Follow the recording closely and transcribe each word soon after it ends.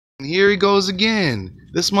Here he goes again.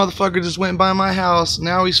 This motherfucker just went by my house.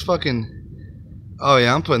 Now he's fucking... Oh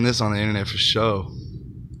yeah, I'm putting this on the internet for show.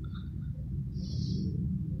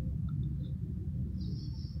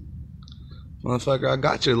 Motherfucker, I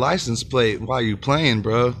got your license plate while you playing,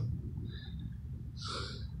 bro.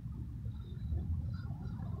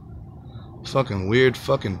 Fucking weird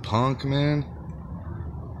fucking punk, man.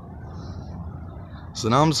 So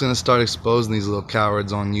now I'm just gonna start exposing these little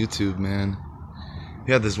cowards on YouTube, man.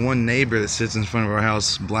 We have this one neighbor that sits in front of our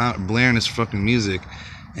house blaring his fucking music,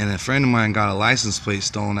 and a friend of mine got a license plate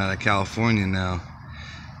stolen out of California now.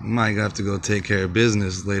 We might have to go take care of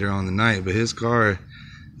business later on the night, but his car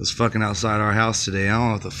was fucking outside our house today. I don't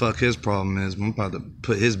know what the fuck his problem is, but I'm about to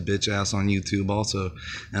put his bitch ass on YouTube also.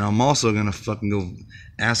 And I'm also gonna fucking go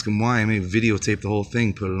ask him why, and maybe videotape the whole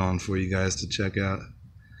thing, put it on for you guys to check out.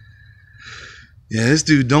 Yeah, this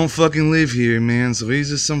dude don't fucking live here, man, so he's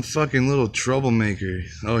just some fucking little troublemaker.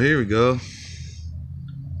 Oh, here we go.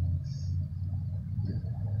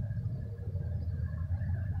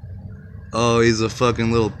 Oh, he's a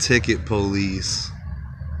fucking little ticket police.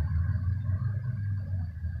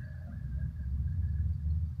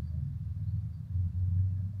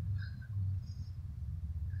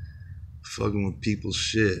 Fucking with people's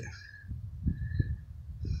shit.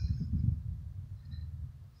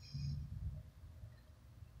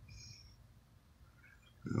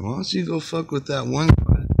 Why don't you go fuck with that one guy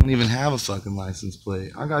that don't even have a fucking license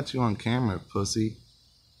plate? I got you on camera, pussy.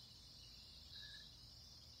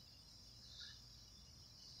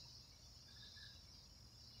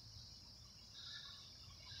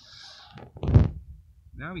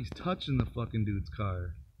 Now he's touching the fucking dude's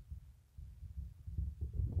car.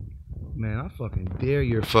 Man, I fucking dare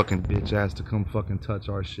your fucking bitch ass to come fucking touch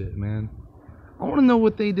our shit, man. I want to know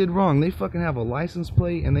what they did wrong. They fucking have a license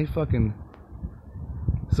plate and they fucking...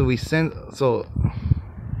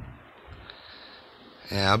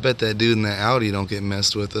 Yeah, I bet that dude in that Audi don't get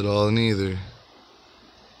messed with at all neither.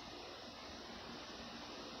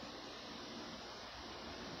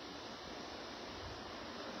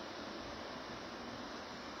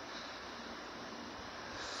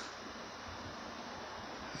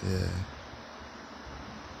 Yeah.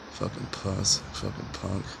 Fucking puss. Fucking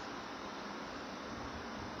punk.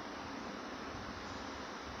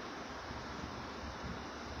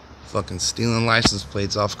 Fucking stealing license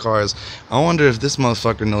plates off cars. I wonder if this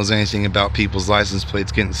motherfucker knows anything about people's license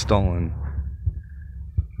plates getting stolen.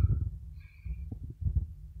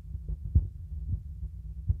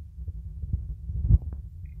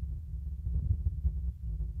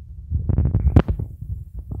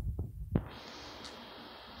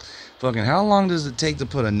 Fucking how long does it take to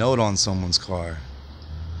put a note on someone's car?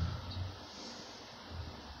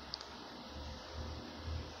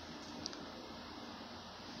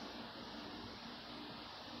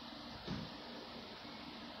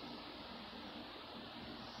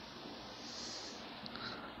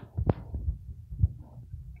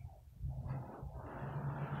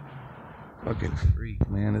 Fucking freak,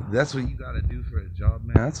 man. If that's what you gotta do for a job,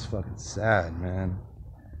 man, that's fucking sad, man.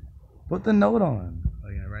 Put the note on. Oh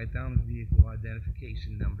yeah, write down the vehicle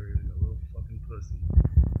identification number. A little fucking pussy.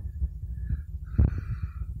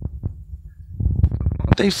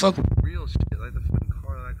 They fucking real shit, like the fucking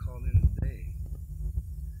car that I called in today.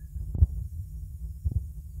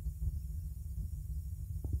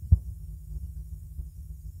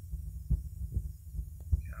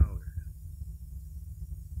 Coward.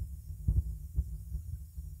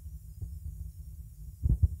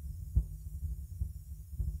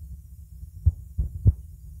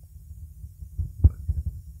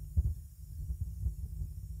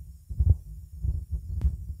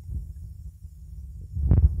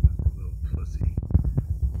 Little pussy.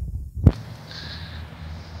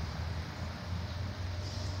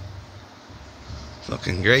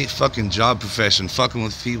 Fucking great fucking job profession, fucking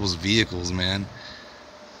with people's vehicles, man.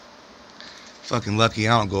 Fucking lucky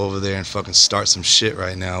I don't go over there and fucking start some shit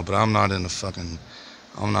right now, but I'm not in the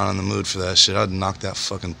mood for that shit. I'd knock that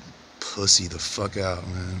fucking pussy the fuck out,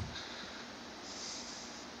 man.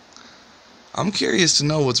 I'm curious to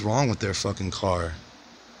know what's wrong with their fucking car.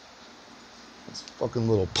 This fucking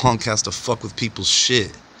little punk has to fuck with people's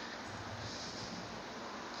shit.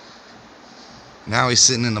 Now he's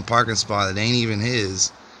sitting in a parking spot that ain't even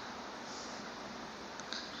his.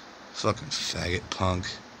 Fucking faggot punk.